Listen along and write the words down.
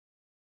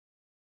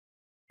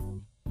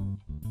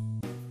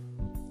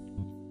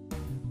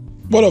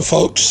What up,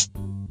 folks?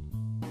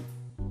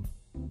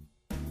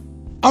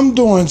 I'm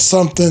doing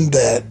something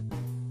that,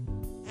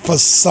 for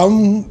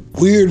some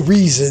weird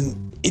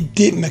reason, it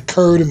didn't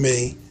occur to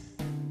me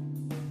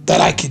that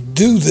I could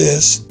do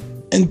this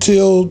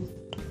until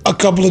a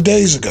couple of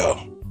days ago.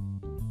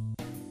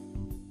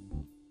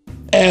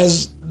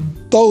 As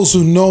those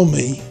who know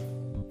me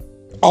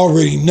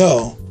already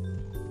know,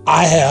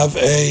 I have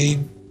a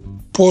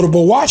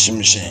portable washing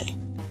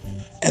machine.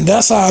 And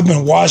that's how I've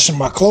been washing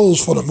my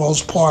clothes for the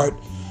most part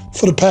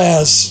for the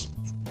past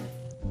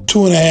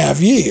 2.5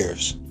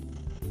 years.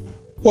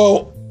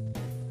 Well,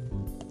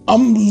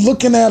 I'm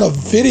looking at a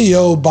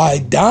video by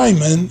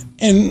Diamond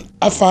and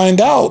I find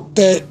out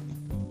that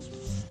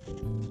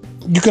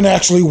you can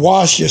actually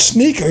wash your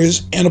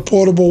sneakers in a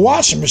portable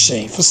washing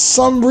machine. For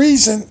some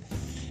reason,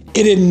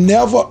 it had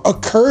never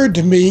occurred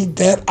to me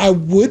that I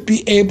would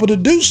be able to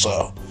do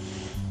so.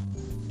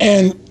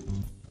 And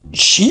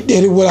she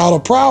did it without a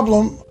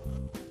problem.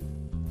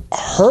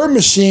 Her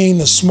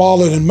machine is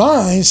smaller than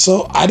mine,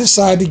 so I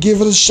decided to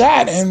give it a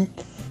shot, and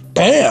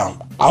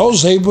bam, I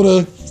was able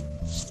to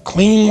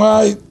clean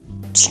my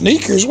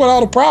sneakers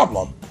without a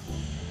problem.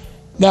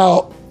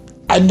 Now,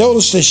 I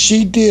noticed that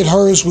she did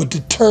hers with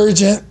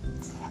detergent.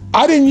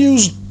 I didn't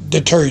use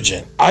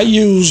detergent. I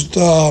used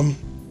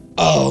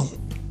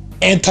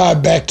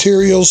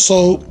antibacterial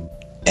soap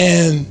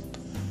and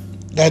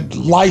that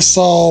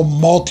Lysol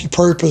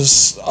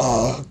multi-purpose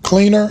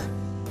cleaner.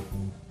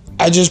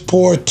 I just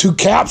poured 2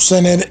 caps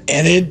in it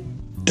and it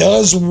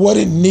does what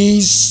it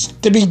needs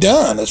to be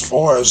done as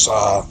far as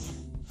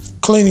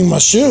cleaning my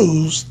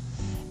shoes.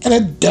 And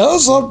it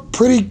does a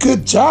pretty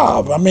good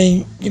job. I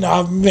mean,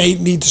 I may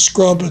need to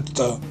scrub at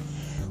the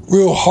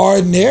real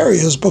hardened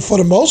areas, but for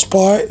the most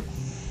part,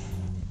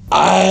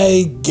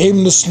 I gave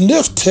them the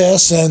sniff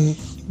test and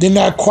they're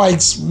not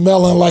quite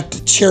smelling like the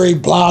cherry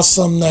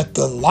blossom that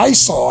the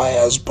Lysol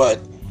has,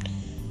 but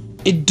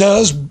it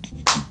does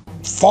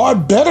far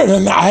better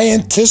than I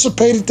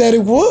anticipated that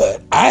it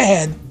would.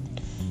 I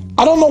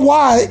don't know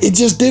why, it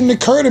just didn't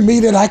occur to me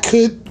that I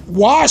could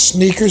wash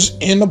sneakers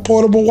in a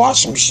portable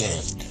washing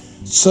machine.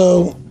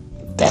 So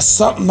that's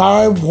something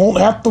I won't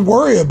have to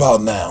worry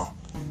about now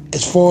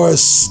as far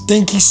as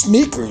stinky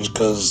sneakers,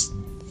 because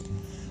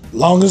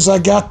long as I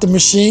got the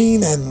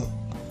machine and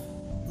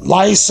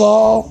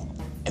Lysol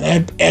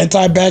and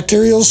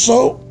antibacterial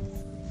soap,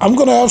 I'm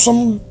gonna have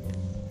some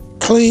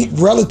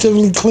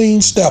relatively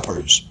clean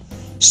steppers.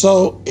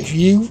 So if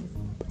you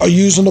are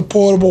using a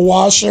portable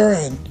washer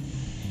and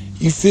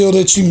you feel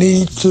that you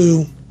need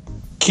to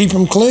keep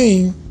them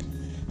clean,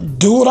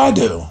 do what I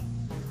do.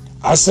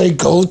 I say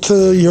go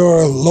to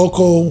your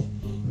local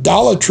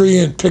Dollar Tree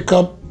and pick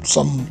up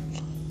some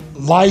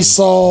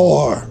Lysol,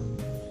 or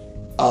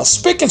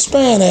Spick and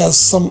Span has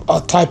some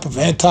type of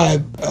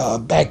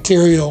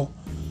antibacterial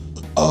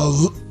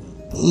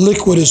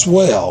liquid as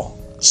well.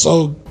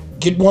 So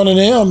get one of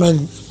them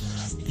and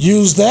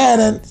use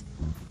that, and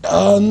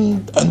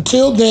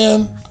until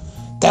then,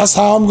 that's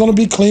how I'm going to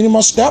be cleaning my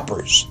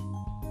steppers.